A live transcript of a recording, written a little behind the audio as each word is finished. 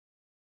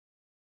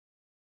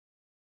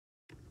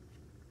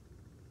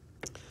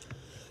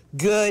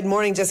Good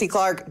morning, Jesse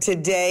Clark.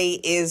 Today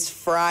is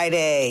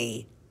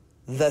Friday,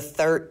 the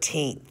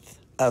 13th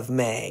of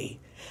May.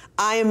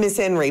 I am Miss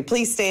Henry.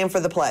 Please stand for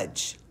the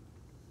pledge.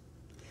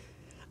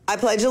 I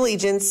pledge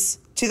allegiance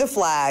to the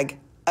flag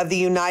of the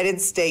United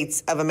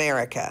States of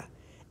America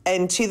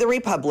and to the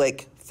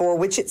republic for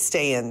which it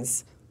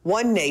stands,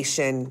 one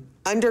nation,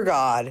 under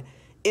God,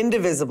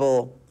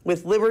 indivisible,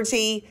 with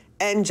liberty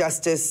and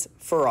justice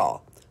for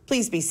all.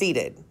 Please be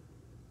seated.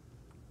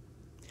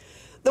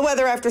 The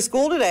weather after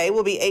school today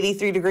will be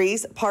 83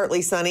 degrees,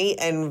 partly sunny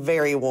and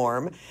very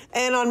warm.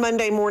 And on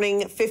Monday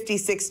morning,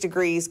 56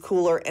 degrees,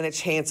 cooler and a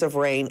chance of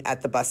rain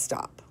at the bus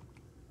stop.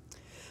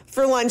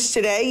 For lunch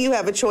today, you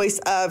have a choice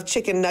of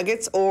chicken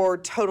nuggets or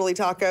totally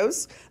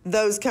tacos.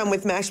 Those come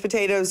with mashed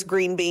potatoes,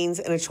 green beans,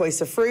 and a choice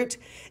of fruit.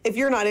 If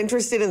you're not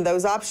interested in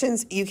those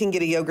options, you can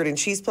get a yogurt and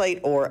cheese plate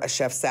or a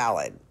chef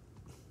salad.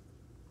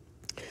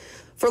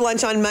 For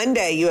lunch on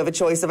Monday, you have a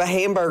choice of a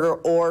hamburger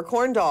or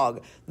corn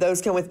dog.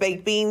 Those come with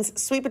baked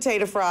beans, sweet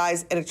potato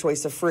fries, and a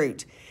choice of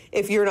fruit.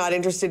 If you're not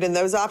interested in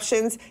those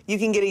options, you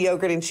can get a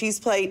yogurt and cheese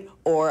plate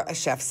or a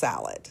chef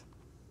salad.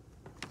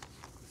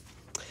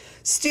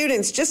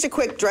 Students, just a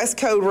quick dress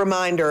code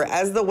reminder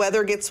as the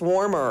weather gets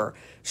warmer.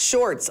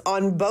 Shorts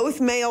on both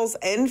males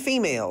and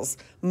females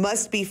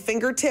must be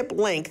fingertip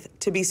length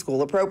to be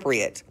school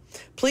appropriate.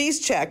 Please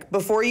check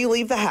before you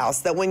leave the house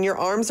that when your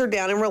arms are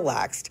down and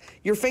relaxed,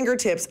 your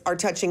fingertips are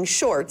touching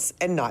shorts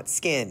and not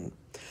skin.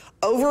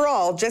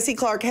 Overall, Jesse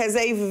Clark has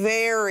a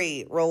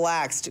very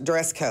relaxed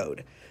dress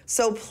code,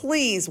 so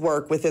please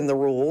work within the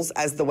rules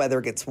as the weather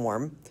gets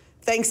warm.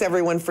 Thanks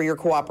everyone for your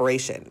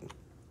cooperation.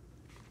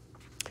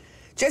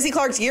 Jesse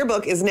Clark's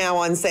yearbook is now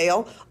on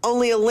sale.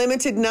 Only a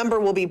limited number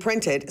will be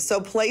printed,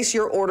 so place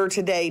your order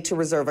today to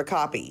reserve a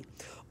copy.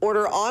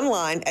 Order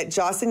online at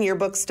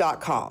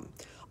jossenyearbooks.com.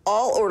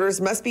 All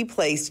orders must be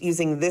placed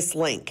using this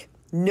link.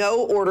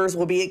 No orders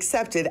will be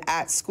accepted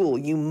at school.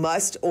 You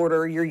must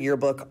order your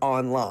yearbook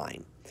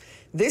online.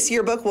 This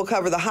yearbook will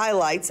cover the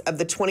highlights of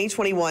the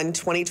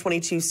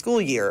 2021-2022 school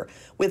year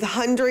with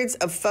hundreds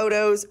of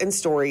photos and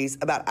stories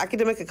about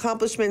academic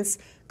accomplishments,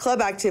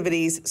 club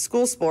activities,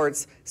 school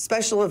sports,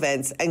 special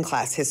events, and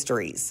class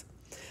histories.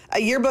 A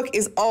yearbook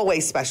is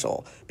always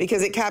special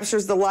because it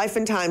captures the life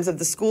and times of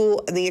the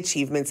school and the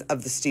achievements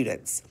of the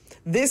students.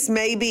 This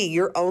may be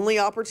your only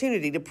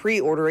opportunity to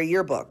pre-order a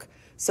yearbook,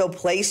 so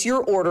place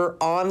your order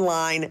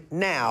online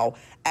now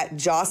at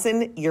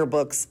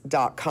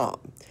jossenyearbooks.com.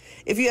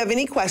 If you have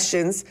any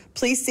questions,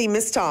 please see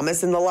Ms.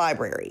 Thomas in the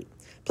library.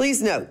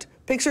 Please note,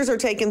 pictures are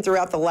taken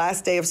throughout the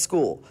last day of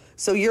school,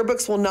 so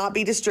yearbooks will not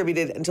be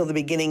distributed until the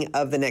beginning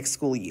of the next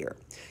school year.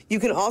 You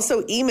can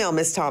also email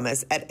Ms.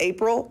 Thomas at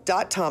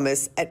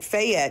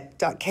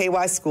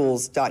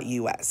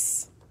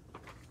april.thomas@fayette.kyschools.us.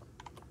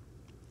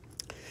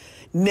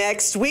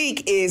 Next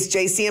week is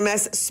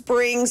JCMS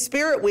Spring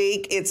Spirit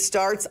Week. It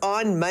starts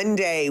on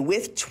Monday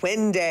with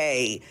Twin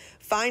Day.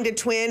 Find a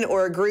twin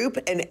or a group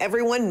and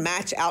everyone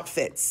match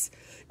outfits.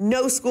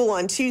 No school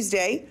on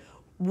Tuesday.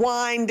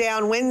 Wind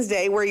down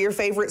Wednesday, wear your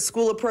favorite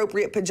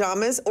school-appropriate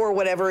pajamas or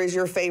whatever is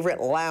your favorite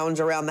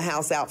lounge around the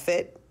house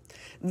outfit.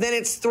 Then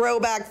it's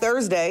Throwback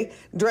Thursday.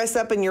 Dress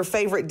up in your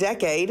favorite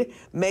decade.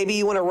 Maybe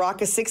you want to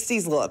rock a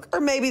 60s look, or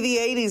maybe the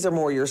 80s are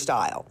more your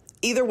style.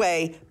 Either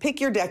way, pick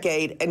your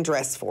decade and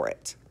dress for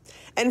it.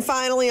 And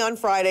finally, on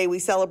Friday, we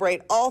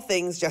celebrate all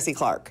things Jesse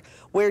Clark.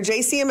 Wear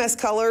JCMS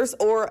colors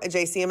or a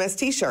JCMS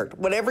t-shirt,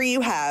 whatever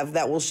you have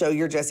that will show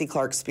your Jesse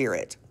Clark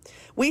spirit.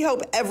 We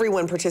hope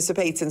everyone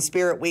participates in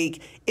Spirit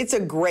Week. It's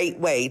a great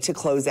way to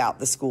close out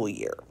the school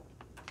year.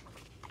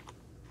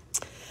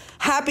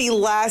 Happy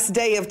last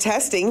day of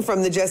testing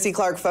from the Jesse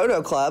Clark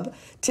Photo Club.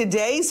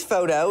 Today's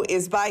photo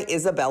is by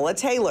Isabella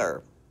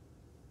Taylor.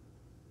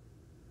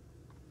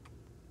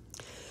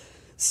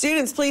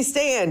 Students, please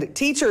stand.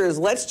 Teachers,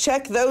 let's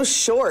check those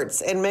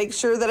shorts and make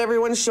sure that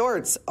everyone's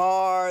shorts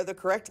are the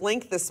correct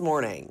length this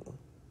morning.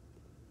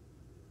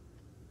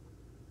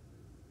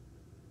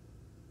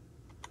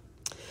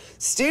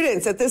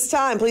 Students, at this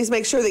time, please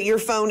make sure that your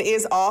phone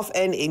is off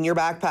and in your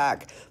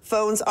backpack.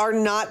 Phones are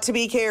not to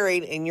be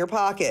carried in your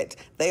pocket.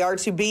 They are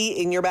to be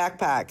in your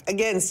backpack.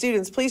 Again,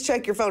 students, please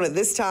check your phone at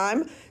this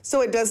time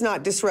so it does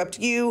not disrupt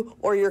you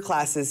or your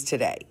classes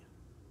today.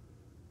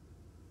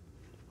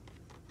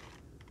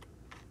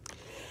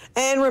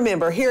 And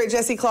remember, here at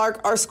Jesse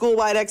Clark, our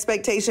school-wide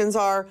expectations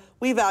are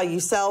we value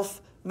self,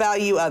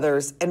 value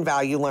others, and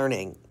value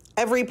learning.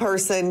 Every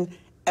person,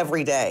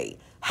 every day.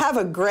 Have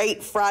a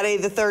great Friday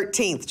the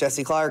 13th,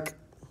 Jesse Clark.